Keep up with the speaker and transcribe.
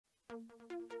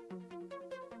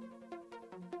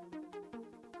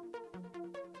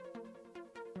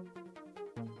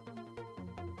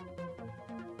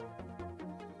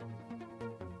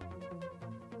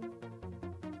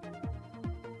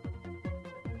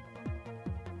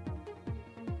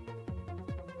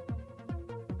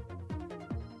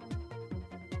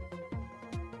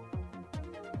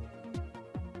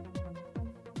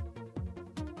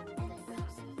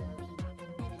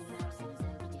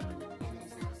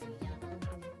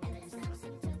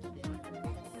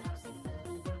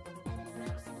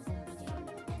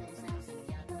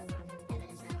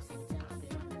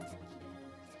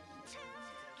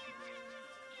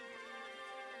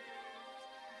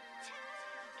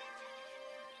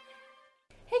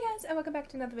guys, and welcome back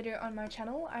to another video on my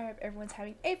channel. I hope everyone's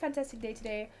having a fantastic day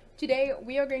today. Today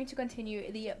we are going to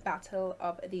continue the Battle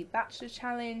of the Bachelors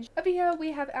challenge. Over here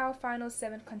we have our final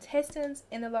 7 contestants.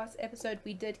 In the last episode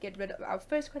we did get rid of our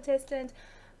first contestant.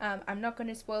 I'm not going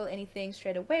to spoil anything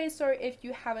straight away, so if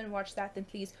you haven't watched that, then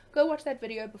please go watch that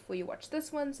video before you watch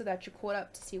this one so that you're caught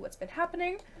up to see what's been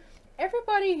happening.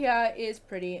 Everybody here is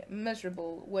pretty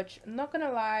miserable, which, I'm not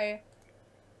gonna lie,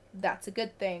 that's a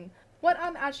good thing. What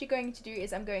I'm actually going to do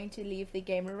is I'm going to leave the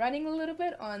game running a little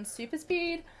bit on super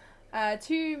speed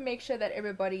to make sure that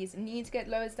everybody's needs get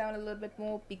lowered down a little bit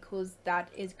more, because that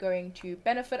is going to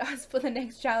benefit us for the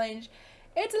next challenge.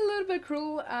 It's a little bit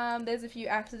cruel. There's a few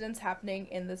accidents happening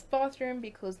in this bathroom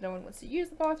because no one wants to use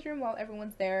the bathroom while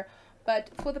everyone's there, but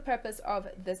for the purpose of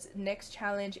this next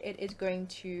challenge it is going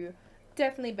to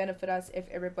definitely benefit us if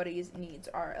everybody's needs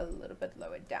are a little bit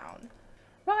lowered down.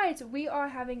 Right, we are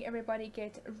having everybody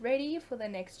get ready for the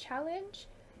next challenge.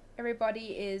 Everybody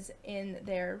is in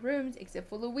their rooms except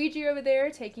for Luigi over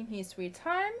there taking his sweet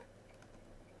time.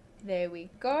 There we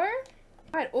go.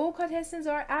 Right, all contestants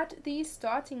are at the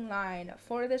starting line.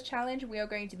 For this challenge we are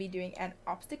going to be doing an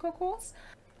obstacle course,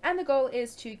 and the goal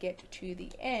is to get to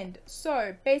the end.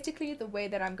 So basically the way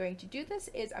that I'm going to do this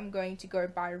is I'm going to go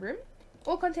by room.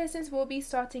 All contestants will be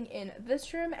starting in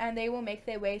this room and they will make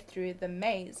their way through the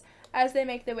maze. As they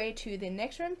make their way to the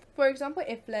next room, for example,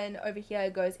 if Flynn over here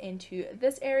goes into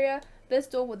this area, this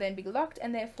door will then be locked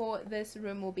and therefore this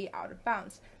room will be out of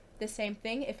bounds. The same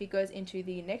thing if he goes into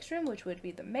the next room, which would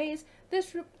be the maze,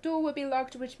 this door will be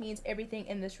locked, which means everything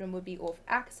in this room will be off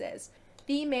access.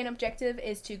 The main objective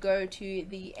is to go to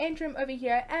the end room over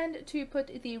here and to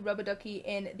put the rubber ducky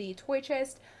in the toy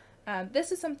chest.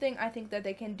 This is something I think that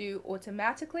they can do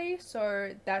automatically,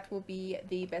 so that will be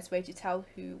the best way to tell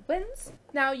who wins.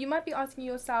 Now you might be asking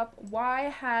yourself, why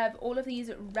have all of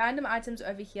these random items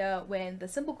over here when the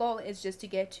simple goal is just to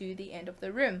get to the end of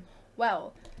the room?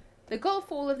 Well, the goal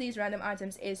for all of these random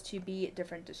items is to be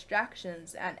different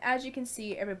distractions, and as you can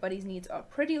see everybody's needs are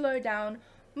pretty low down.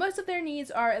 Most of their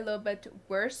needs are a little bit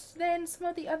worse than some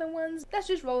of the other ones. Let's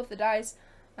just roll with the dice.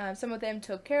 Some of them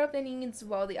took care of their needs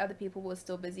while the other people were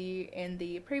still busy in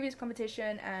the previous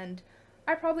competition, and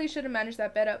I probably should have managed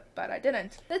that better, but I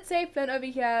didn't. Let's say Flynn over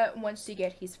here wants to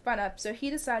get his fun up, so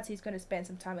he decides he's going to spend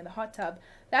some time in the hot tub.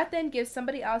 That then gives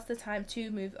somebody else the time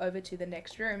to move over to the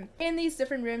next room. In these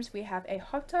different rooms we have a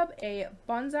hot tub, a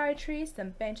bonsai tree, some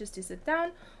benches to sit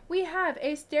down, we have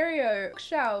a stereo,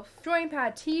 shelf, drawing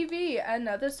pad, TV,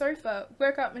 another sofa,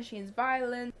 workout machines,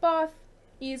 violin, bath,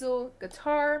 easel,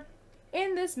 guitar.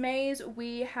 In this maze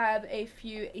we have a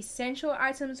few essential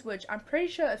items which I'm pretty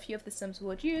sure a few of the Sims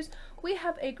would use. We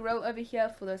have a grill over here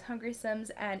for those hungry Sims,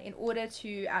 and in order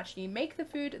to actually make the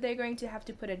food they're going to have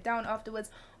to put it down afterwards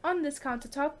on this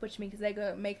countertop, which means they're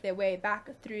going to make their way back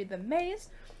through the maze.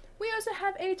 We also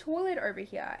have a toilet over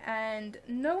here, and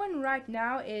no one right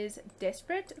now is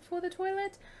desperate for the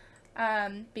toilet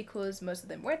because most of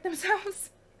them wet themselves.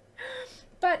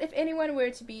 But if anyone were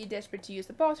to be desperate to use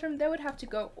the bathroom, they would have to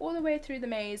go all the way through the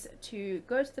maze to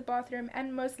go to the bathroom,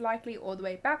 and most likely all the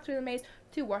way back through the maze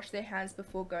to wash their hands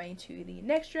before going to the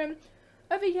next room.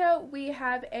 Over here we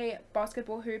have a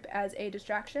basketball hoop as a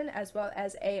distraction, as well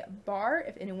as a bar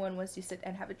if anyone wants to sit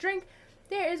and have a drink.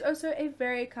 There is also a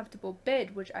very comfortable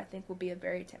bed, which I think will be a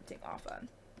very tempting offer.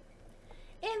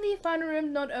 In the final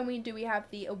room, not only do we have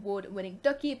the award-winning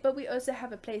ducky, but we also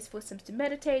have a place for Sims to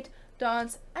meditate,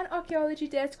 dance, an archaeology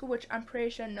desk, which I'm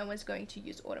pretty sure no one's going to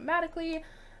use automatically,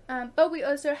 but we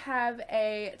also have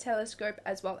a telescope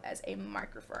as well as a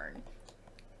microphone.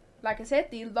 Like I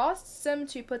said, the last Sim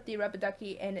to put the rubber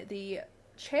ducky in the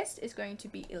chest is going to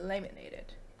be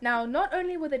eliminated. Now, not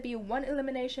only will there be one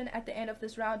elimination at the end of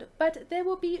this round, but there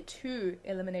will be 2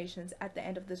 eliminations at the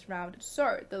end of this round.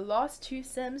 So, the last 2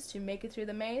 Sims to make it through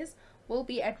the maze will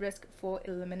be at risk for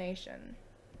elimination.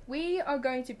 We are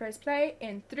going to press play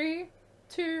in 3,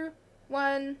 2,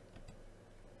 1.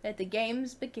 Let the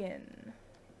games begin.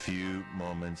 Few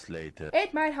moments later.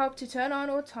 It might help to turn on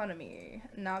autonomy,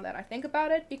 now that I think about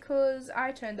it, because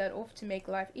I turned that off to make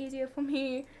life easier for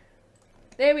me.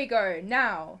 There we go.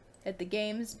 Now let the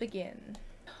games begin.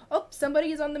 Oh,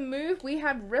 somebody is on the move. We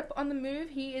have Rip on the move.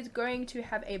 He is going to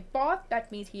have a bath.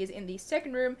 That means he is in the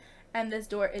second room, and this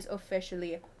door is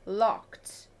officially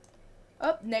locked.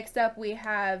 Up next up we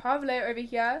have Havle over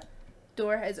here.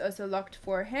 Door is also locked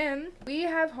for him. We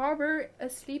have Harbor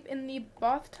asleep in the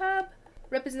bathtub.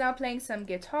 Rip is now playing some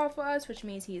guitar for us, which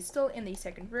means he is still in the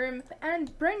second room.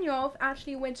 And Brynjolf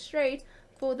actually went straight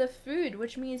for the food,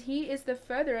 which means he is the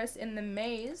furthest in the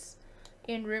maze.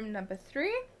 In room number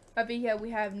 3. Over here we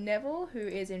have Neville, who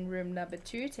is in room number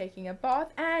 2 taking a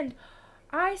bath, and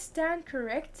I stand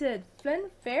corrected. Flynn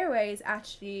Fairway is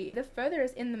actually the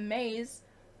furthest in the maze,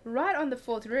 right on the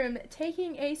 4th room,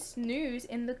 taking a snooze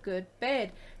in the good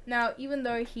bed. Now, even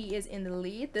though he is in the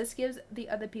lead, this gives the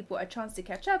other people a chance to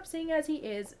catch up, seeing as he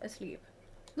is asleep.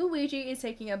 Luigi is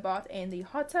taking a bath in the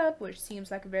hot tub, which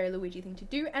seems like a very Luigi thing to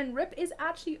do, and Rip is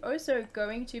actually also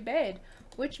going to bed,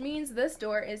 which means this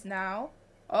door is now...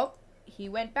 Oh, he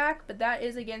went back, but that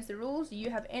is against the rules.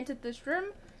 You have entered this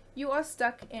room. You are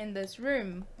stuck in this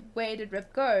room. Where did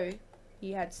Rip go?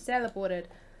 He had teleported.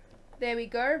 There we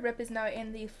go. Rip is now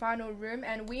in the final room,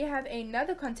 and we have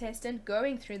another contestant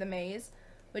going through the maze,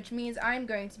 which means I'm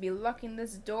going to be locking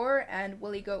this door. And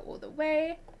will he go all the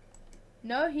way?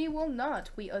 No, he will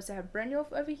not. We also have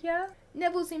Brynjolf over here.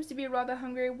 Neville seems to be rather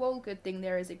hungry. Well, good thing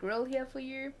there is a grill here for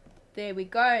you. There we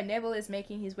go. Neville is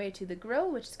making his way to the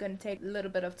grill, which is going to take a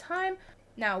little bit of time.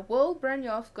 Now, will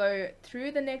Brynjolf go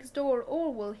through the next door,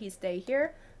 or will he stay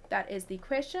here? That is the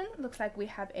question. Looks like we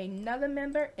have another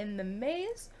member in the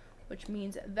maze, which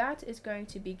means that is going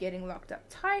to be getting locked up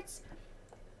tight.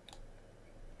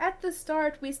 At the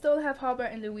start, we still have Harbour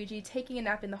and Luigi taking a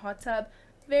nap in the hot tub.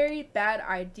 Very bad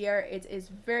idea. It is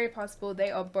very possible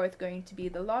they are both going to be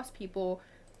the last people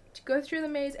to go through the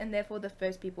maze, and therefore the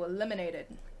first people eliminated.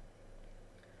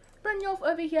 Brynjolf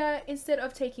over here, instead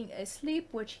of taking a sleep,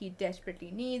 which he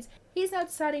desperately needs, he's now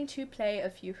deciding to play a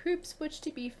few hoops, which, to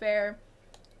be fair,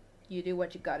 you do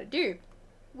what you gotta do.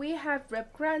 We have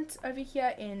Rip Grunt over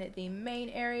here in the main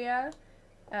area.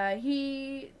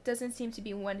 He doesn't seem to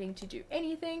be wanting to do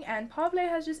anything, and Pavle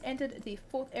has just entered the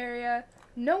 4th area.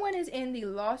 No one is in the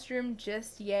last room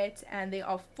just yet, and there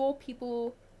are 4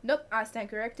 people. Nope, I stand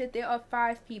corrected. There are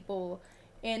 5 people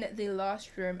in the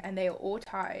last room, and they are all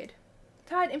tied.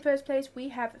 Tied in first place, we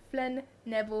have Flynn,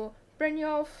 Neville,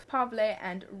 Brynjolf, Pavle,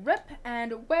 and Rip.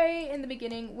 And way in the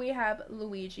beginning, we have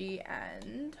Luigi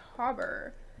and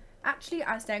Harbour. Actually,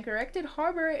 I stand corrected.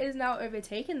 Harbour is now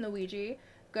overtaken Luigi,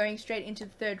 going straight into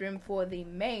the 3rd room for the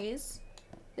maze.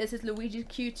 This is Luigi's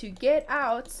cue to get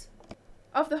out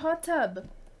of the hot tub.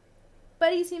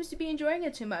 But he seems to be enjoying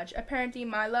it too much. Apparently,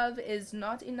 my love is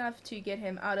not enough to get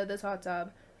him out of this hot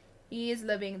tub. He is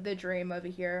living the dream over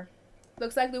here.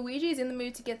 Looks like Luigi is in the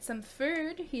mood to get some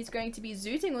food. He's going to be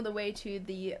zooting all the way to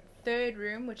the 3rd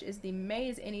room, which is the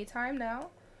maze, anytime now.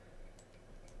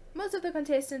 Most of the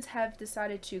contestants have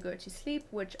decided to go to sleep,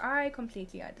 which I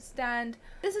completely understand.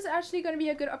 This is actually going to be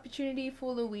a good opportunity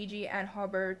for Luigi and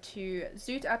Harbour to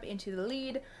zoot up into the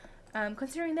lead,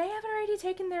 considering they have already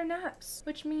taken their naps,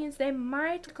 which means they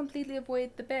might completely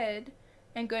avoid the bed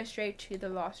and go straight to the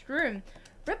last room.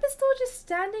 Rip is still just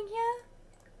standing here,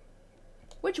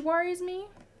 which worries me.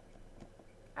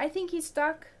 I think he's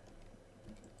stuck.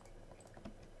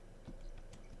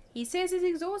 He says he's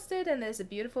exhausted and there's a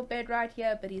beautiful bed right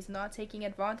here, but he's not taking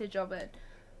advantage of it,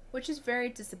 which is very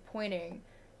disappointing.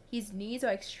 His knees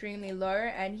are extremely low,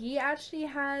 and he actually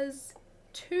has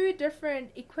 2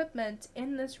 different equipment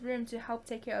in this room to help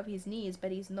take care of his knees,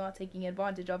 but he's not taking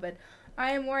advantage of it.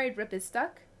 I am worried Rip is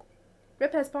stuck.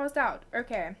 Rip has passed out.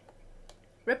 Okay.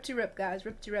 Rip to Rip, guys.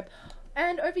 Rip to Rip.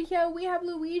 And over here we have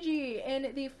Luigi in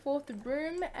the 4th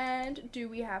room. And do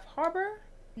we have Harbour?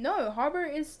 No, Harbour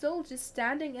is still just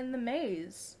standing in the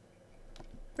maze.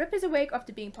 Rip is awake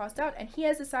after being passed out, and he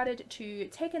has decided to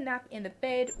take a nap in the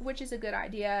bed, which is a good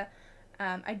idea.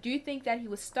 I do think that he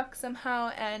was stuck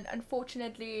somehow, and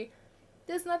unfortunately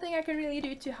there's nothing I can really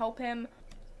do to help him.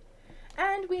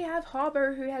 And we have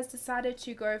Harbour, who has decided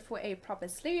to go for a proper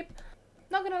sleep.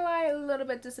 Not gonna lie, a little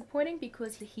bit disappointing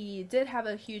because he did have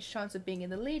a huge chance of being in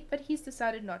the lead, but he's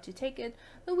decided not to take it.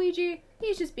 Luigi,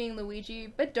 he's just being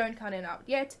Luigi, but don't count him out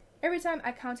yet. Every time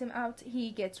I count him out,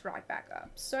 he gets right back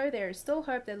up. So there is still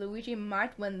hope that Luigi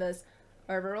might win this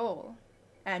overall.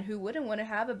 And who wouldn't want to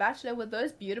have a bachelor with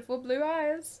those beautiful blue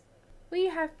eyes? We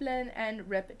have Flynn and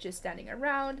Rip just standing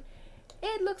around.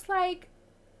 It looks like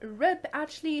Rip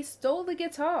actually stole the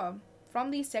guitar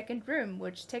from the 2nd room,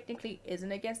 which technically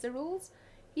isn't against the rules.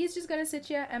 He's just gonna sit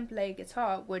here and play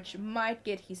guitar, which might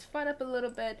get his fun up a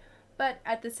little bit, but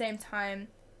at the same time,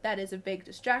 that is a big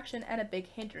distraction and a big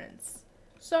hindrance.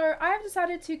 So I've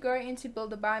decided to go into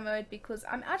build a buy mode because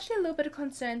I'm actually a little bit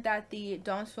concerned that the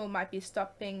dance floor might be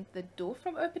stopping the door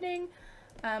from opening.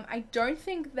 I don't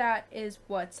think that is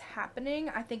what's happening.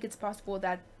 I think it's possible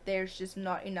that there's just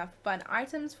not enough fun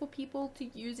items for people to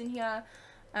use in here.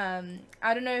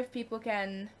 I don't know if people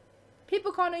can't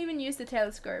even use the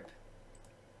telescope.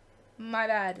 My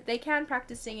bad. They can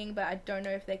practice singing, but I don't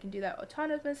know if they can do that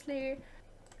autonomously.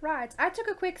 Right, I took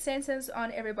a quick census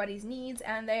on everybody's needs,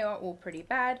 and they are all pretty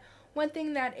bad. One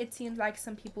thing that it seems like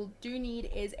some people do need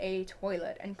is a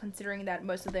toilet, and considering that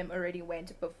most of them already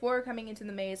went before coming into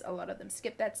the maze, a lot of them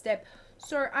skipped that step.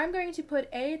 So I'm going to put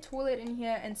a toilet in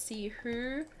here and see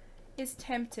who is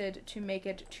tempted to make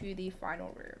it to the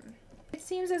final room. It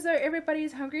seems as though everybody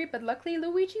is hungry, but luckily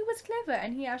Luigi was clever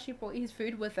and he actually brought his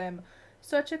food with him.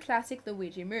 Such a classic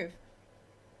Luigi move.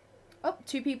 Oh,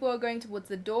 2 people are going towards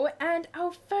the door, and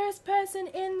our first person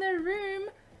in the room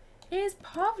is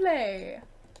Pavle.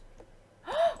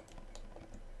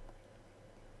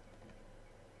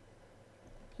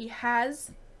 He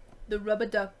has the rubber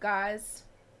duck, guys.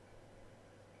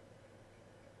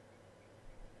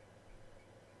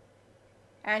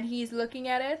 And he's looking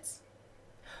at it.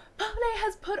 Pavle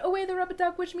has put away the rubber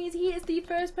duck, which means he is the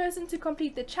first person to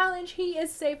complete the challenge. He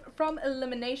is safe from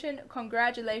elimination.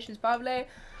 Congratulations, Pavle.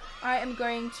 I am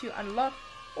going to unlock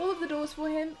all of the doors for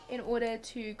him in order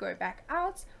to go back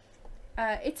out.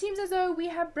 It seems as though we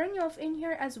have Brynjolf in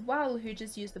here as well, who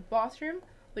just used the bathroom,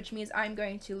 which means I'm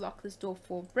going to lock this door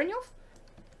for Brynjolf.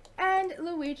 And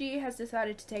Luigi has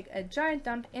decided to take a giant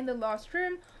dump in the last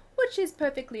room, which is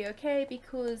perfectly okay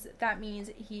because that means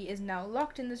he is now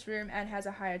locked in this room and has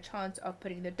a higher chance of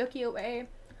putting the ducky away.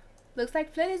 Looks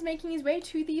like Flynn is making his way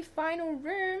to the final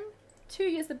room to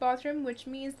use the bathroom, which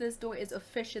means this door is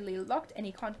officially locked and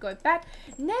he can't go back.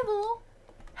 Neville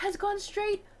has gone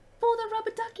straight for the rubber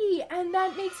ducky, and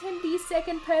that makes him the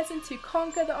second person to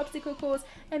conquer the obstacle course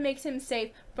and makes him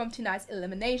safe from tonight's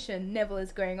elimination. Neville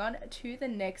is going on to the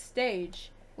next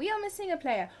stage. We are missing a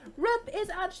player. Rip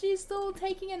is actually still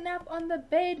taking a nap on the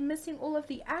bed, missing all of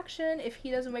the action. If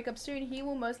he doesn't wake up soon, he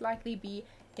will most likely be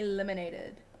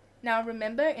eliminated. Now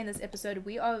remember, in this episode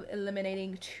we are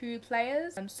eliminating 2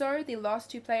 players. So the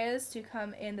last 2 players to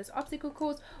come in this obstacle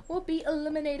course will be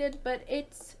eliminated, but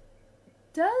it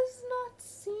does not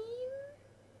seem...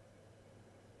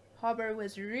 Harbour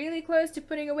was really close to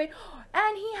putting away,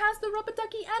 and he has the rubber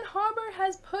ducky, and Harbour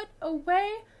has put away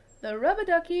the rubber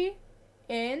ducky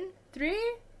in 3,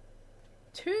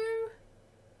 2,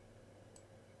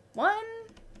 1.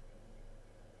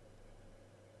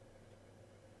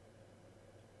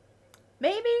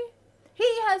 Maybe? He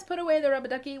has put away the rubber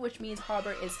ducky, which means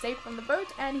Harbour is safe from the boat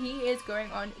and he is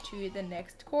going on to the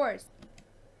next course.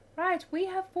 Right, we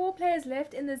have 4 players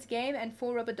left in this game and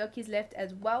 4 rubber duckies left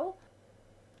as well.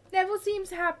 Neville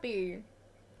seems happy.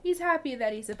 He's happy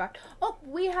that he survived. Oh,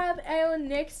 we have our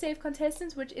next safe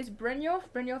contestant, which is Brynjolf.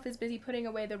 Brynjolf is busy putting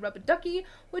away the rubber ducky,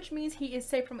 which means he is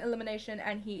safe from elimination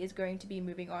and he is going to be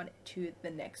moving on to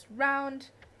the next round.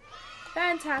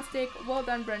 Fantastic. Well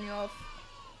done, Brynjolf.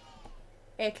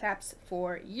 Air claps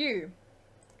for you.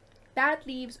 That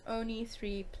leaves only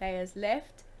 3 players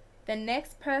left. The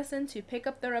next person to pick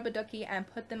up the rubber ducky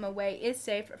and put them away is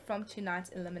safe from tonight's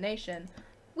elimination.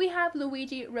 We have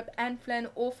Luigi, Rip and Flynn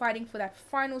all fighting for that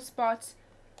final spot.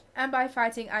 And by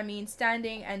fighting I mean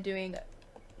standing and doing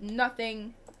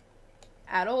nothing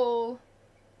at all.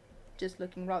 Just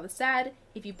looking rather sad.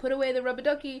 If you put away the rubber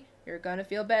ducky, you're gonna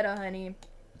feel better, honey.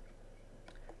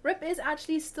 Rip is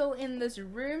actually still in this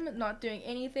room, not doing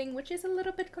anything, which is a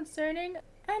little bit concerning.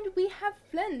 And we have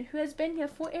Flynn, who has been here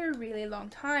for a really long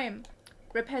time.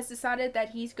 Rip has decided that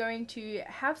he's going to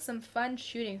have some fun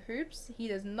shooting hoops. He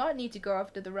does not need to go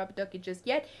after the rubber ducky just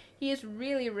yet. He is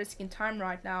really risking time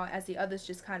right now as the others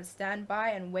just kind of stand by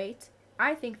and wait.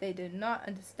 I think they did not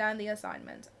understand the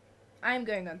assignment. I am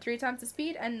going on 3 times the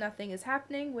speed and nothing is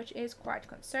happening, which is quite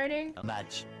concerning.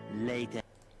 Much later.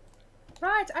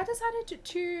 Right, I decided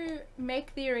to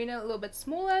make the arena a little bit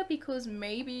smaller because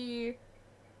maybe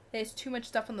there's too much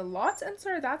stuff on the lot, and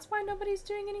so that's why nobody's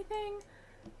doing anything.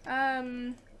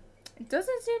 It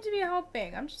doesn't seem to be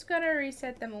helping. I'm just gonna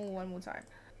reset them all one more time.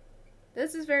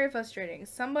 This is very frustrating.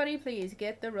 Somebody please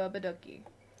get the rubber ducky.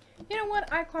 You know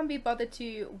what? I can't be bothered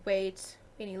to wait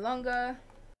any longer.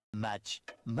 Much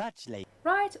later.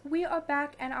 Right, we are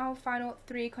back and our final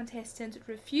 3 contestants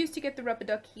refused to get the rubber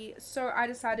ducky, so I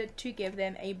decided to give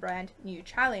them a brand new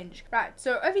challenge. Right,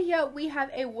 so over here we have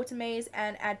a water maze,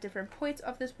 and at different points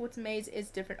of this water maze is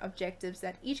different objectives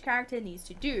that each character needs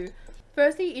to do.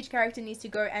 Firstly, each character needs to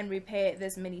go and repair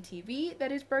this mini TV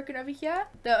that is broken over here.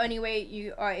 The only way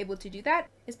you are able to do that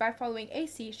is by following a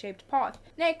C-shaped path.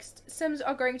 Next, Sims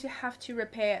are going to have to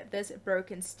repair this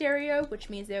broken stereo, which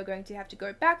means they're going to have to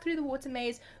go back through the water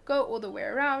maze, go all the way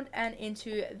around and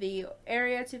into the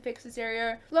area to fix the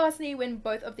stereo. Lastly, when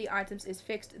both of the items is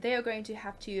fixed, they are going to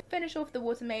have to finish off the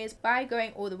water maze by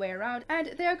going all the way around,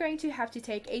 and they are going to have to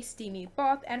take a steamy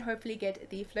bath and hopefully get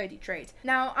the floaty trait.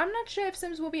 Now, I'm not sure if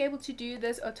Sims will be able to do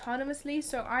this autonomously,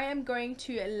 so I am going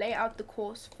to lay out the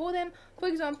course for them. For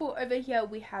example, over here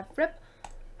we have Rip.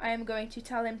 I am going to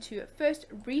tell him to first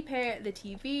repair the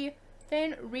TV,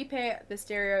 then repair the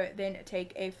stereo, then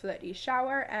take a flirty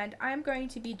shower, and I'm going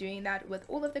to be doing that with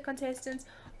all of the contestants.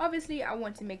 Obviously, I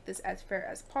want to make this as fair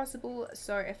as possible,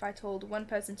 so if I told one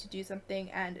person to do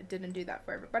something and didn't do that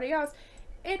for everybody else,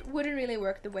 it wouldn't really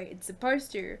work the way it's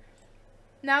supposed to.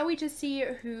 Now we just see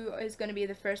who is going to be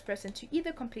the first person to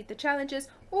either complete the challenges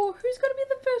or who's going to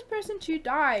be the first person to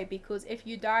die, because if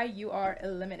you die, you are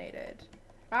eliminated.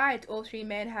 Right, all three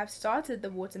men have started the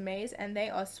water maze and they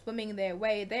are swimming their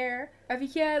way there. Over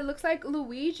here, it looks like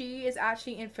Luigi is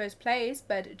actually in first place,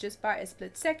 but just by a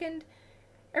split second.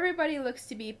 Everybody looks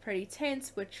to be pretty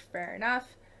tense, which fair enough.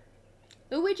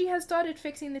 Luigi has started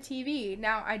fixing the TV.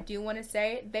 Now, I do want to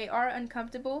say they are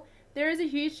uncomfortable. There is a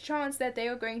huge chance that they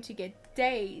are going to get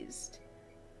dazed.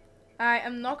 I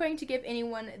am not going to give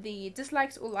anyone the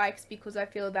dislikes or likes because I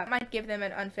feel that might give them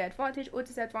an unfair advantage or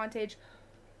disadvantage.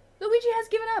 Luigi has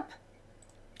given up,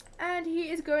 and he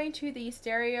is going to the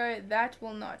stereo. That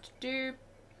will not do.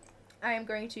 I am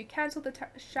going to cancel the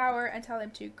shower and tell him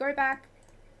to go back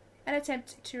and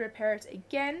attempt to repair it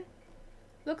again.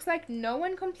 Looks like no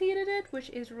one completed it, which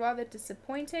is rather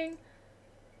disappointing.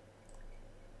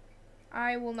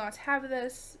 I will not have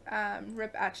this.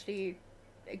 Rip actually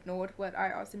ignored what I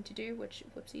asked him to do, which,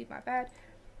 whoopsie, my bad.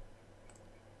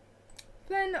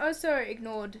 Flynn also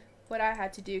ignored what I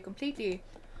had to do completely.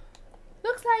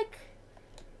 Looks like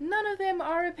none of them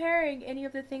are repairing any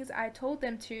of the things I told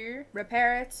them to.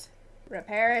 Repair it.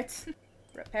 Repair it.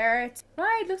 Repair it.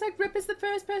 Right, looks like Rip is the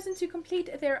first person to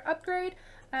complete their upgrade.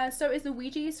 So is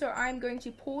Luigi, so I'm going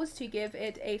to pause to give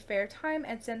it a fair time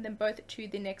and send them both to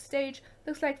the next stage.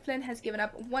 Looks like Flynn has given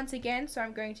up once again, so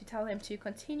I'm going to tell him to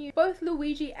continue. Both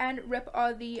Luigi and Rip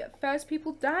are the first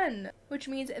people done, which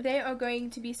means they are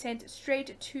going to be sent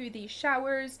straight to the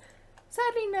showers.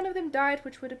 Sadly, none of them died,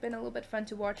 which would have been a little bit fun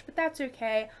to watch, but that's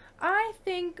okay. I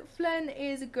think Flynn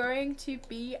is going to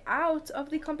be out of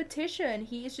the competition.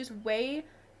 He is just way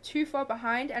too far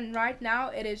behind, and right now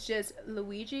it is just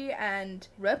Luigi and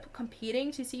Rip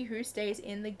competing to see who stays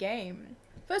in the game.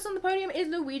 First on the podium is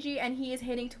Luigi, and he is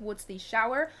heading towards the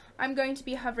shower. I'm going to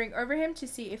be hovering over him to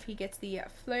see if he gets the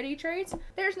flirty trait.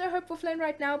 There's no hope for Flynn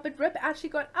right now, but Rip actually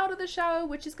got out of the shower,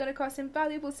 which is going to cost him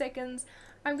valuable seconds.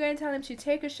 I'm going to tell him to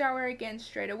take a shower again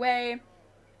straight away.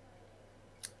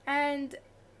 And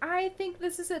I think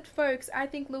this is it, folks. I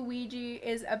think Luigi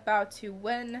is about to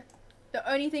win. The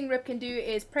only thing Rip can do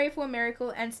is pray for a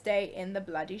miracle and stay in the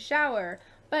bloody shower.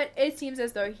 But it seems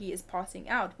as though he is passing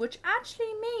out, which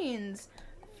actually means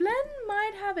Flynn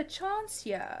might have a chance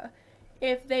here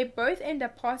if they both end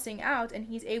up passing out and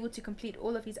he's able to complete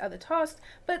all of his other tasks.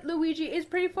 But Luigi is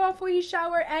pretty far for his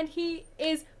shower and he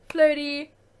is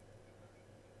flirty.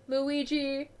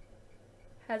 Luigi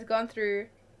has gone through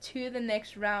to the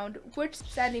next round, which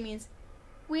sadly means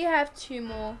we have 2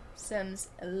 more Sims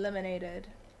eliminated.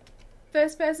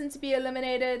 First person to be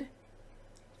eliminated,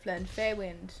 Flynn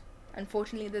Fairwind.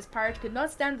 Unfortunately, this pirate could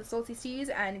not stand the salty seas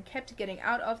and kept getting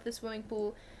out of the swimming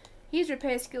pool. His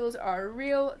repair skills are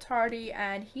real tardy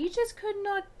and he just could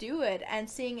not do it. And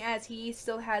seeing as he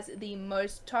still has the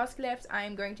most tasks left, I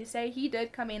am going to say he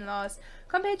did come in last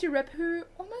compared to Rip, who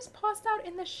almost passed out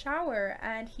in the shower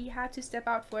and he had to step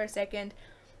out for a second.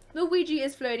 Luigi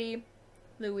is flirty.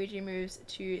 Luigi moves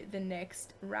to the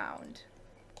next round.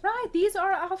 Right, these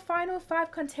are our final 5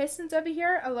 contestants over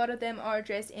here. A lot of them are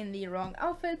dressed in the wrong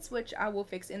outfits, which I will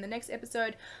fix in the next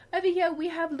episode. Over here we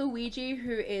have Luigi,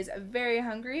 who is very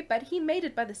hungry, but he made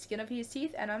it by the skin of his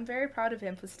teeth, and I'm very proud of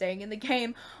him for staying in the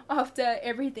game after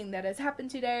everything that has happened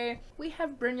today. We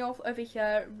have Brynjolf over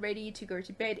here, ready to go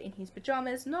to bed in his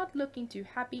pajamas, not looking too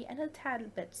happy and a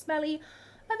tad bit smelly.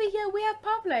 Over here we have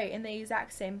Pablo in the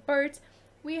exact same boat.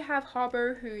 We have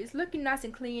Harbour, who is looking nice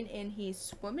and clean in his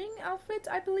swimming outfit,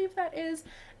 I believe that is.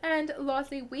 And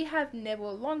lastly, we have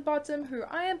Neville Longbottom, who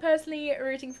I am personally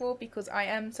rooting for because I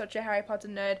am such a Harry Potter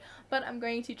nerd, but I'm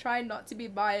going to try not to be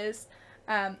biased.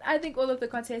 I think all of the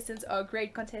contestants are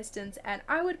great contestants, and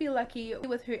I would be lucky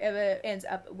with whoever ends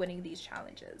up winning these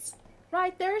challenges.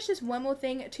 Right, there is just one more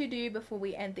thing to do before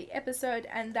we end the episode,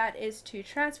 and that is to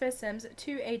transfer Sims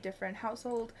to a different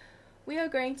household. We are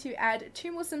going to add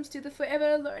 2 more Sims to the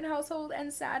Forever Alone household,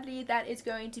 and sadly that is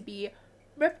going to be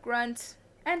Rip Grunt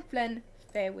and Flynn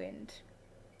Fairwind.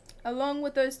 Along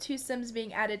with those 2 Sims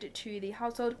being added to the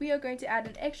household, we are going to add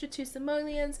an extra 2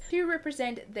 simoleons to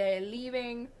represent their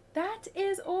leaving. That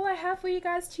is all I have for you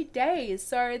guys today.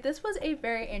 So this was a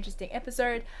very interesting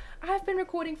episode. I have been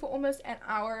recording for almost an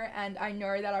hour, and I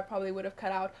know that I probably would have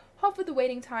cut out half of the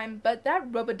waiting time, but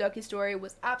that rubber ducky story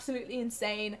was absolutely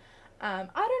insane. I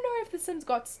don't know if the Sims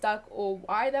got stuck or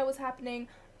why that was happening,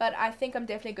 but I think I'm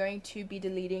definitely going to be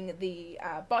deleting the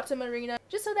bottom arena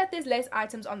just so that there's less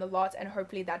items on the lot, and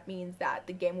hopefully that means that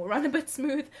the game will run a bit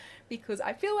smooth, because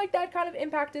I feel like that kind of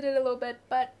impacted it a little bit.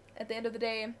 But at the end of the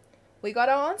day, we got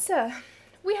our answer.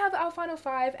 We have our final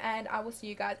 5, and I will see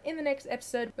you guys in the next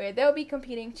episode where they'll be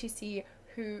competing to see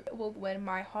who will win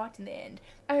my heart in the end.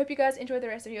 I hope you guys enjoy the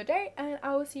rest of your day, and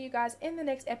I will see you guys in the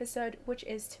next episode, which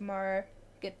is tomorrow.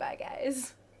 Goodbye,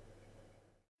 guys.